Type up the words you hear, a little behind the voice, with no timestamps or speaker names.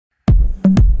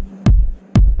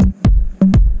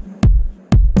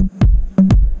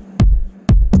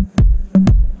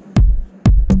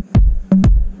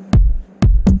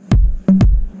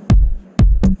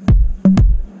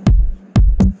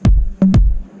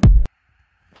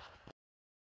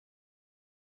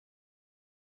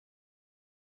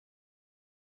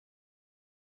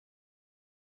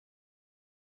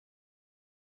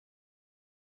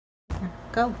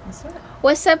Go.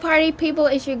 What's up, party people?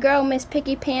 It's your girl, Miss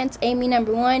Picky Pants, Amy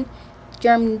number 1,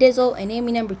 Germ Dizzle, and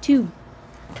Amy number 2.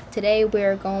 Today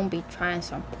we're going to be trying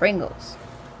some Pringles.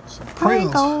 Some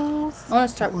Pringles. I want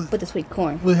to start with the sweet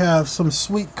corn. We have some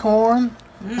sweet corn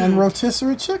and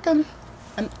rotisserie chicken.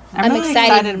 I'm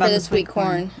excited for the sweet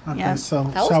corn. Okay, Yeah. so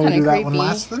That was shall we kinda do that one creepy.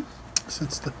 last then?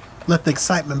 Since let the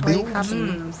excitement build.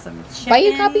 Some chicken. Why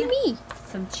you copy me?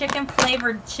 Some chicken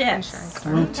flavored chips.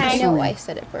 I know I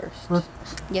said it first.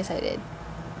 Yes, I did.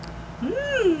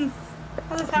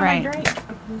 Right.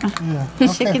 Yeah. Okay.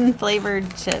 Chicken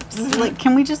flavored chips. Like,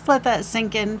 can we just let that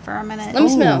sink in for a minute? Let me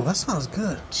smell. That smells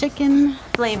good. Chicken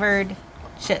flavored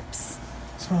chips.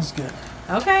 Smells good.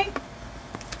 Okay.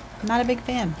 I'm not a big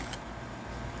fan.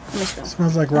 Let me smell.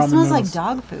 Smells like It ramen smells noodles. like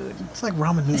dog food. It's like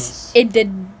ramen noodles. It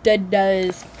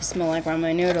does smell like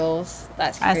ramen noodles.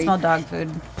 That's crazy. I smell dog food.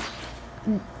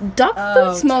 Dog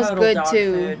food smells total good dog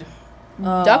too. food.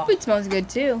 Dog food smells good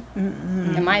too,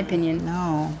 in my opinion.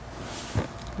 No.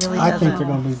 Really I doesn't. think they're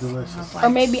going to be delicious. Or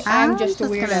maybe I'm just a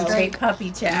just gonna weirdo. Straight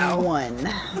puppy chow. One.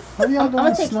 What are y'all I'm gonna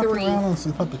doing? take Snuffing 3. around on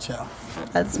some puppy chow.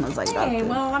 That smells like dog Hey, food.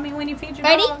 well, I mean, when you feed your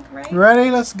Ready? dog, right? Ready?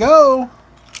 Let's go.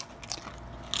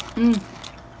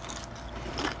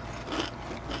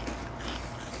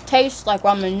 Tastes like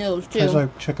ramen noodles too. Tastes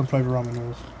like chicken flavored ramen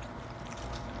noodles.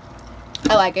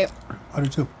 I like it. I do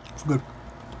too. It's good.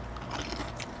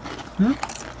 No,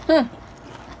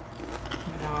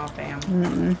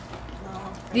 fam.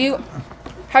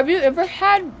 Have you ever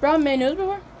had ramen noodles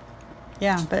before?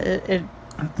 Yeah, but it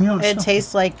You know, it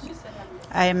tastes like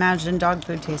I imagine dog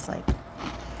food tastes like.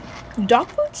 Dog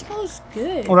food smells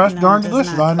good. Well, that's No, darn it does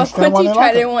delicious. not. I Oh, understand why Quincy they tried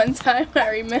like it it. one time, I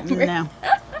remember. No,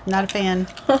 not a fan.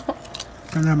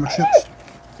 Can I have my chips?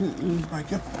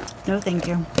 Thank you. No, thank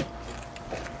you.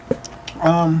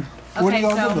 What do Okay,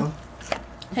 y'all so- do though?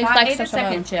 Tastes I like ate the some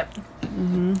second chip.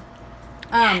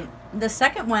 The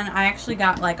second one, I actually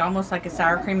got like almost like a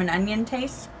sour cream and onion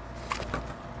taste.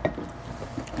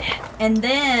 And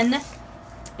then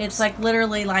it's like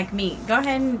literally like meat. Go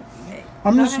ahead and...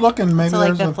 I'm Go just ahead. looking. Maybe So like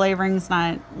there's the a. flavoring's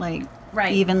not like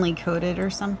Right. evenly coated or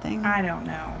something. I don't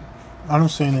know. I don't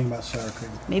see anything about sour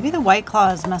cream. Maybe the White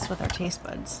Claws mess with our taste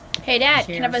buds. Hey, Dad,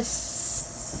 can I have a Cheers.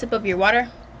 sip of your water?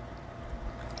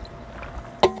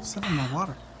 Sip in my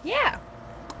water Yeah.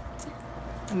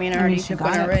 I mean, I already she took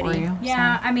one got it for already. you.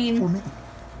 Yeah, I for mean... me.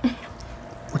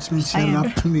 Which means you had an Saying.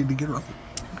 opportunity to get her. I'm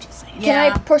just saying. Can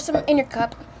Yeah. I pour some in your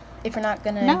cup? If you're not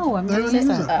gonna... No, I'm There gonna it use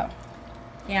is. it. Oh.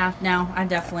 Yeah, no, I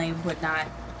definitely would not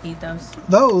eat those.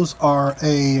 Those are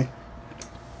a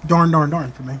darn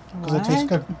for me because they taste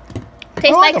What? good.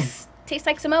 Tastes like like 'em. tastes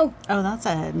like Samo. Oh, that's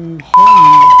a hell.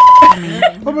 I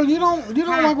mean, But you don't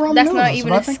like ramen That's noodles. not even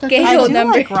but I a think they scale I taste do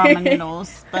number. like ramen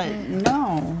noodles, but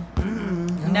no.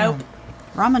 Nope.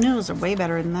 Ramen noodles are way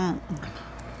better than that.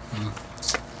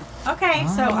 Okay,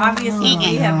 so obviously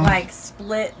we have like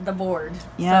split the board.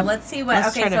 Yeah. So let's see what. Let's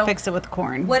okay, try to so fix it with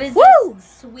corn. what is Woo! this?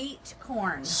 Sweet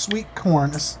corn. Sweet corn.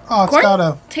 It's Corn got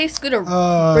a tastes good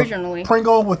originally.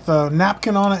 Pringle with a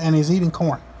napkin on it, and he's eating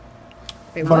corn,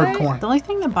 Wait, buttered what? corn. The only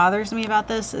thing that bothers me about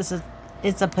this is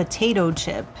it's a potato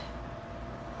chip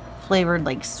flavored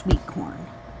like sweet corn.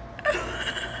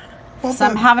 Well, So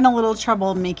I'm having a little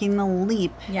trouble making the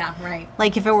leap. Yeah, right.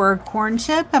 Like if it were a corn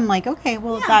chip, I'm like, okay,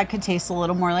 well that could taste a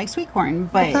little more like sweet corn,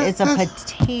 but That- it's a that's-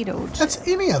 potato chip. That's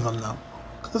any of them though.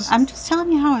 'Cause I'm just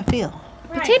telling you how I feel.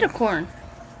 Right. Potato corn.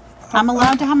 I'm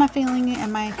allowed to have my feeling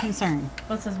and my concern.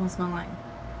 What's this one smell like?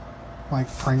 like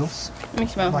Pringles, Let me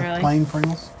smell. like Really? plain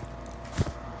Pringles.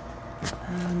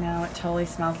 Oh no, it totally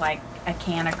smells like a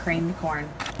can of creamed corn.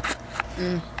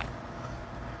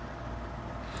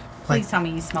 Please tell me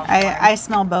you smell corn. I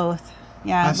smell both.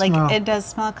 Yeah, I like smell- it does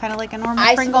smell kind of like a normal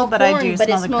I Pringle, smell but corn, I do but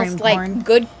smell it the smells cream like corn.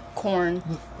 good corn.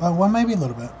 Well, maybe a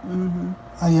little bit. Mm-hmm.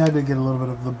 Yeah, I did get a little bit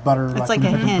of the butter. It's like a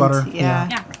hint. butter. Yeah.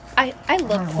 Yeah. I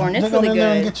love corn. It's Dig on really in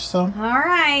there and good. get you some. All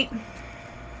right.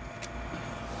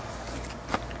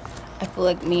 I feel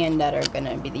like me and Dad are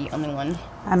gonna be the only one.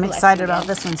 I'm likes excited it. about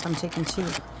this one, so I'm taking 2.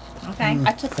 Okay.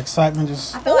 I took Excitement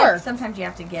just. I feel 4. like sometimes you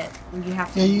have to get. You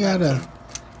have to. Yeah, you gotta.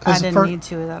 I 'cause didn't need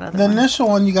 2 of that other The one. initial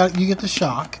one, you get the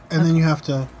shock, and then you have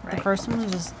to. Right. The first one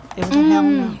was just, it was a hell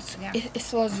no. Yeah. It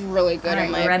smells really good. All right, in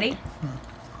you my ready?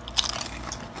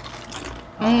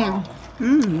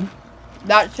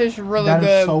 That tastes really That is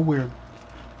good. so weird.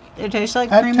 It tastes like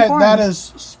cream corn. That is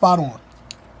spot on.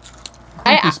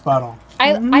 I- Completely spot on.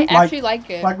 I actually like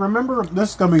it. Like, remember,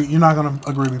 this is gonna be. You're not gonna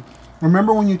agree with me.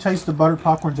 Remember when you taste the buttered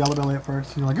popcorn Jelly Belly at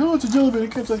first? You're like, oh, it's a Jelly Belly.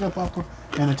 It tastes like a popcorn,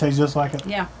 and it tastes just like it.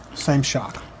 Yeah. Same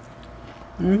shock.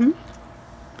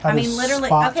 I mean, literally.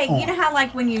 Okay, you know how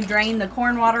like when you drain the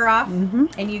corn water off,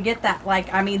 and you get that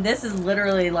like. I mean, this is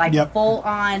literally like full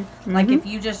on. Like if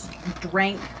you just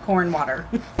drank corn water.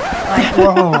 Like,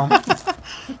 Well, hold on.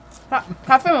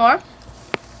 Half more.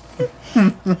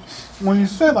 When you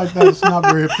say it like that, it's not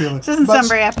very appealing. It doesn't sound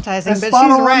very appetizing, but she's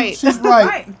spot on. right. She's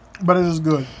right. But it is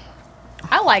good.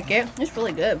 I like it. It's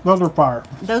really good. Those are fire.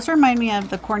 Those remind me of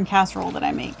the corn casserole that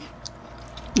I make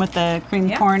with the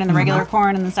creamed corn and the regular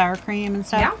corn and the sour cream and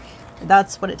stuff. Yeah.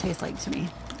 That's what it tastes like to me.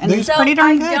 And it's so pretty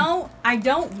darn good. I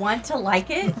don't want to like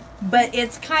it, but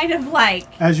it's kind of like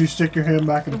As you stick your hand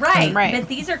back in the right. Right. But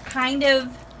these are kind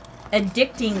of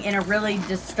addicting in a really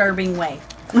disturbing way.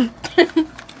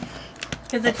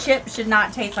 Because a chip should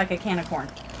not taste like a can of corn.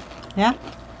 Yeah.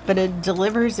 But it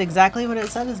delivers exactly what it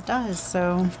says it does.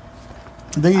 So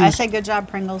These, I say good job,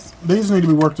 Pringles. these need to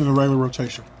be worked in a regular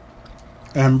rotation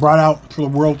and brought out for the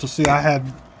world to see. I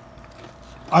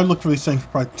looked for these things for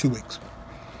probably 2 weeks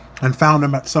and found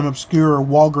them at some obscure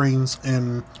Walgreens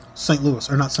in St. Louis.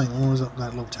 Or not St. Louis, what was that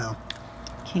little town?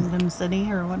 Kingdom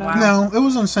City or whatever. No, it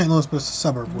was in St. Louis, but it's a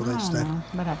suburb where they I don't stay. know.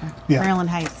 Whatever. Yeah. Maryland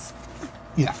Heights.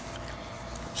 Yeah.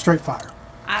 Straight fire.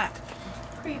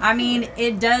 I mean,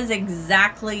 it does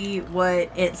exactly what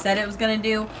it said it was going to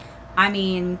do. I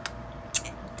mean,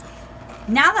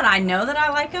 now that I know that I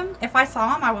like them, if I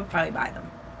saw them, I would probably buy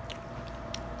them.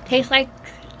 Tastes like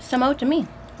Samo to me.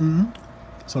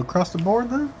 So across the board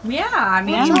then? Yeah, I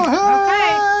mean, So,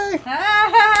 okay.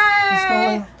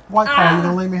 Hey! White Claw, you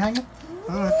gonna leave me hanging?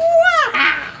 All right.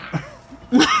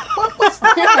 What was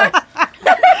that?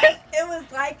 It was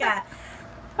like a...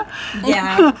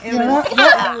 Yeah, it was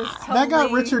That got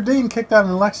totally- Richard Dean kicked out of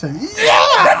an election. But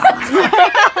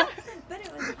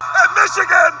it was... At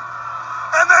Michigan,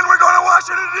 and then we're going to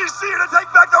Washington, D.C. to take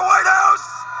back the White House.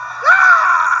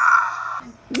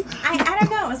 I don't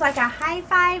know. It was like a high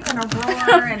five and a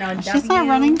roar and a W. She's not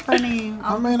running for any,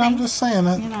 I mean, I'm just saying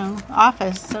that.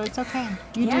 office, so it's okay.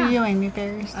 You Yeah. do you, Amy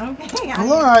Bears. Okay.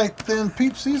 Well, all right, then,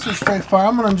 peeps, these are straight fire.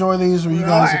 I'm going to enjoy these with you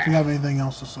guys if you have anything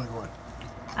else to say. Go ahead.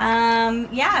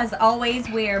 Yeah, as always,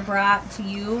 we are brought to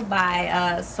you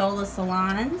by Sola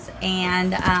Salons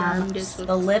and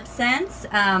the Lip Sense.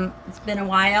 It's been a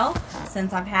while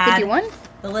since I've had 51?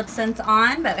 the Lip Sense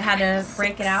on, but had to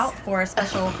break it out for a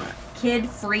special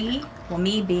kid-free. Well,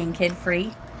 me being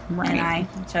kid-free. Right. And I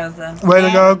chose the... Way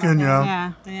to go, Kenya.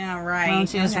 Yeah. Yeah, Why right.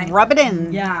 don't you just Okay. rub it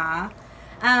in? Yeah.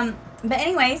 But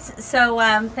anyways, so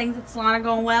things at salon are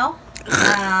going well.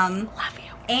 Love you.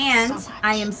 And so much.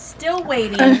 I am still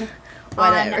waiting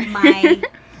Whatever. on my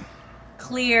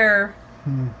clear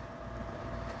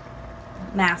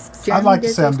masks. I'd like to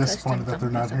say I'm Germ disappointed that they're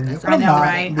not here yet. I I'm know, not,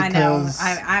 right? I know. because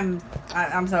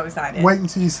I'm so excited. wait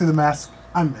until you see the mask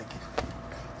I'm making.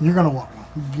 You're going to want one.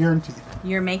 Guaranteed.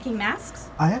 You're making masks?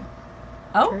 I am.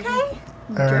 Okay.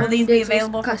 There. Will these be Dizzle's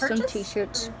available for custom purchase?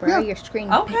 T-shirts for Yeah. your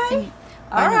screen. Okay.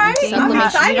 All Find it right. in You I'm don't, have,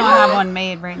 excited. you don't have one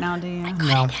made right now, do you? No.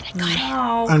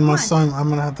 Oh, And my come on. son, I'm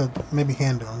gonna have to maybe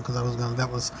hand to him because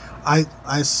I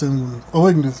assume. Well,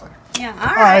 we can do this later. Yeah. right.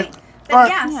 All right. But All right.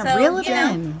 yeah, Yeah, so reel it you know,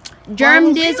 in. Germ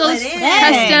Well, Dizzle's it is.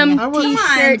 custom I was- Come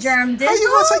on, T-shirts. Germ Hey,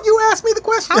 you asked me the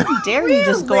question. How dare you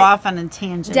just go Really? off on a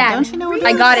tangent? Dad, Don't you know what I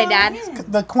it got is? it, Dad.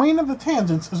 The queen of the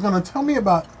tangents is going to tell me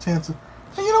about tangents. And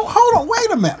hold on,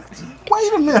 wait a minute.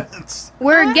 Wait a minute.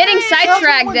 We're getting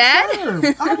sidetracked, Dad.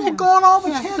 Dad. I will go on all the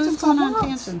Yeah, who's tangents going I on want.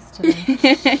 tangents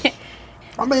today?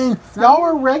 I mean, y'all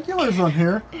are regulars on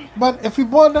here, but if you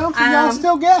boil it down to y'all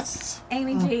still guests.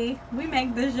 Amy G, we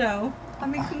make the show. I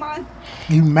mean, come on.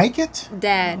 You make it?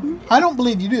 Dad. I don't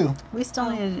believe you do. We still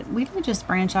need. We could just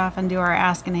branch off and do our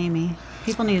Ask an Amy.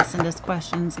 People need to send us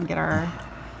questions and get our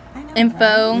I know.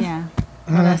 Info. yeah.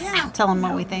 Let us Yeah. tell them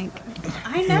what we think.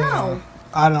 I know.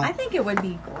 I don't. I think it would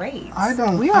be great. I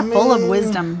don't. We are I full of mean,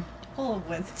 wisdom. Full of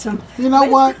wisdom. You know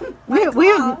what? We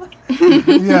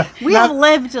Yeah. we now, have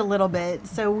lived a little bit,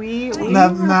 so we now,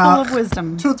 are now, full of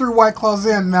wisdom. 2 or 3 White Claws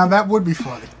in. Now that would be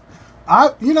funny.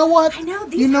 You know what? I know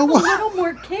these You know have what? a little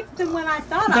more kick than what I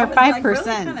thought. I They're was 5%, like, really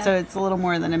kinda- so it's a little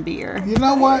more than a beer. You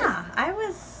know what? Yeah, I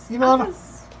was. You know I what?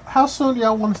 was- How soon do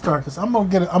y'all want to start this? I'm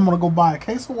gonna go buy a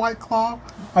case of White Claw.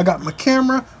 I got my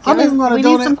camera. I'm even gonna we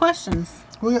donate. need some questions.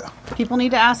 We- People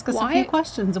need to ask us a few Why?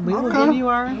 questions, and we will Okay. give you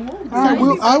our. all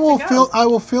right, I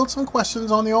will field some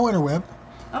questions on the old interweb,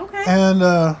 Okay. and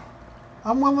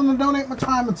I'm willing to donate my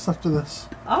time and stuff to this.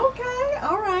 Okay.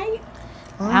 All right.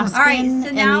 Asking All right,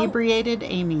 so now- inebriated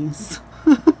Amy's.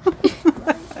 All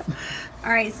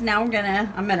right. So now I'm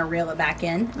gonna reel it back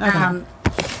in.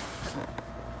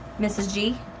 Mrs.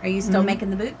 G, are you still making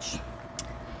the booch?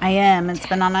 I am. It's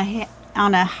been on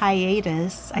on a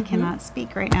hiatus. I cannot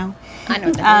speak right now. I know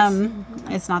what that is.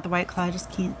 It's not the White Claw. I just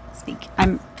can't speak.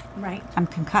 Right. I'm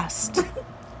concussed.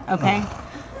 Okay.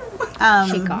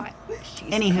 She got. She's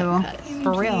Anywho, concussed.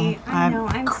 for real. I know.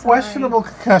 I'm Questionable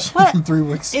concussion What? from 3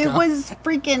 weeks It ago. was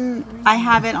freaking. I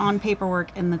have it on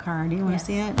paperwork in the car. Do you want to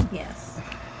see it? Yes.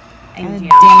 God And damn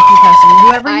concussion.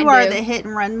 Whoever I you are do. that hit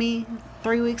and run me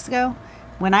 3 weeks ago,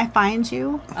 when I find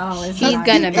you, oh, it's He's not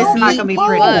gonna it's not be gonna be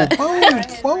Whoa,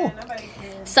 pretty. whoa.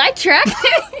 sidetrack.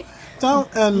 Don't,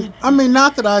 and I mean,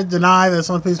 not that I deny this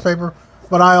on a piece of paper,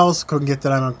 but I also couldn't get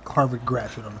that I'm a Harvard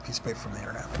graduate on a piece of paper from the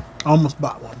internet. I almost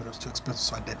bought one, but it was too expensive,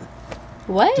 so I didn't.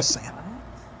 What? Just saying.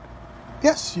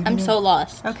 Yes, you can I'm get so it.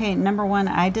 lost. Okay, number one,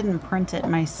 I didn't print it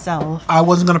myself. I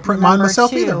wasn't going to print mine Number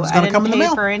myself two, either. It was I going to didn't come in the pay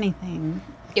mail. for anything.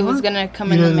 It was gonna come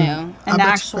You in the didn't- mail. I An bet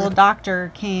you actual paid.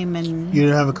 doctor came and You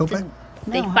didn't have a copay?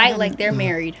 They No, I fight didn't. like they're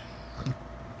married.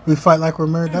 We fight like we're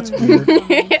married? That's weird.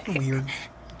 Weird.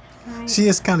 She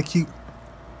is kind of cute.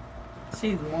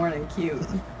 She's more than cute.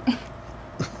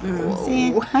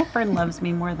 See, my friend loves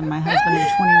me more than my husband in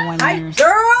 21 Hi, years.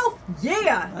 girl.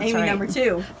 Yeah. Amy right. number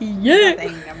 2. Yeah.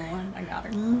 Amy number 1. I got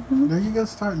her. There you go,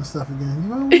 starting stuff again.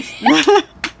 You always,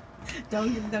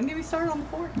 Don't get me started on the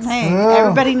forks. Hey, Oh.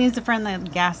 everybody needs a friend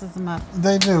that gasses them up.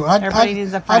 they do. Everybody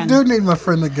needs a I friend. do need my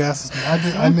friend that gasses me.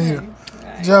 I need him.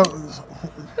 Joe,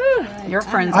 Your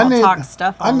friends I all need, talk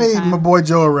stuff all I the need time. my boy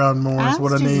Joe around more is As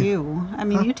what I do need. you. I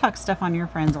mean, you talk stuff on your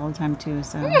friends all the time too,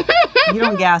 so you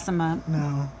don't gas them up.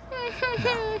 No,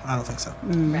 I don't think so.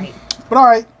 Right. But all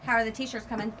right, How are the t-shirts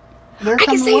coming? they're I can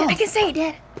coming say it. along. I can say it,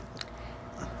 Dad.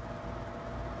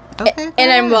 Okay.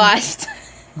 And I'm lost.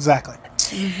 Exactly.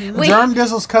 Wait, Germ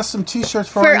Dizzle's custom T-shirts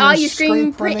for all your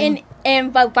screen printing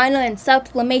and vinyl and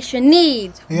sublimation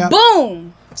needs. Yep.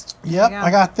 Boom. Yep, Yeah.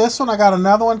 I got this one. I got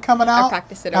another one coming out.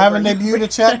 practiced it I haven't over. debuted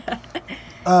it yet.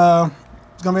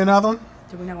 It's gonna be another one.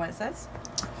 Do we know what it says?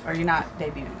 Or you're not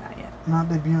debuting that yet? Not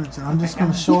debuting it yet. I'm just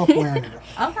gonna show up wearing it,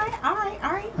 Okay. All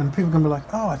right. and people are gonna be like,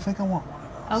 "Oh, I think I want one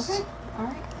of those." Okay. All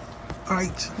right. All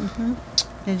right.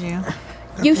 Did you?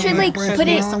 You should like Brand put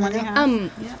new it one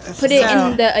again? put it So-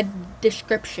 in the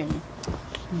description.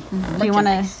 If you want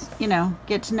to,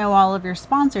 get to know all of your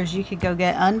sponsors, you could go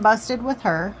get Unbusted with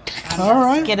her, All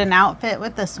right. get an outfit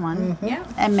with this one, Yeah.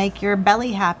 and make your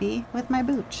belly happy with my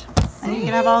booch. And you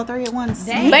can have all three at once.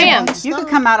 Dang. Bam. You could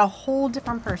come out a whole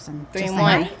different person. 3 Just in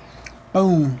saying. 1.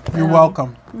 Boom. You're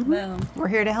welcome. Boom. We're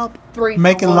here to help. 3 for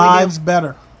Making what we do. lives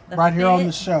better. The Right here on fit,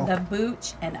 the show. The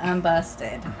booch and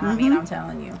unbusted. I mean, I'm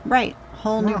telling you, Right.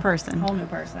 Whole new person. whole new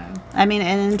person. I mean,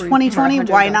 and in 300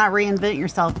 2020, why $100. not reinvent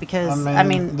yourself? Because, this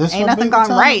ain't would nothing be the gone time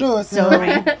to right. do it, So,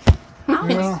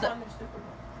 you know.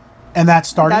 And that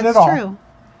started that's it all. true.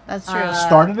 That's true.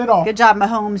 Started it all. Good job,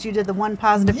 Mahomes. You did the one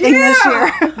positive thing this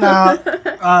year. Now,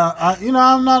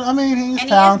 I'm not. I mean, he's And he is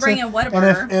talented. bringing and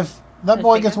Whataburger. if that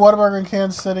boy gets Whataburger in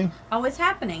Kansas City, Oh, it's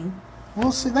happening.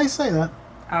 we'll see. They say that.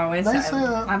 Oh, it's. They say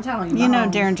that. I'm telling you. You know,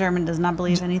 Mahomes, Darren German does not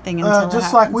believe anything until it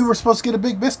just like we happens. were supposed to get a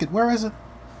big biscuit. Where is it?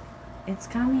 It's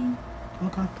coming.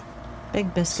 Okay.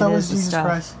 Big biscuit So is is the Jesus stuff.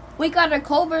 Christ. We got our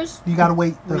Culvers. You gotta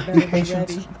wait. We Be better be patient.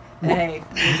 ready. Hey,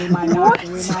 we might not. We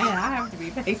might. I have to be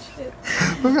patient.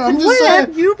 I'm just What have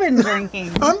saying. you been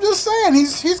drinking? I'm just saying.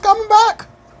 He's coming back.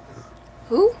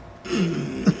 Who?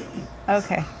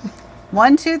 Okay.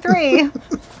 1, 2, 3.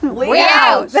 We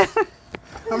out.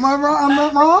 Am I wrong? I'm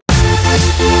not wrong.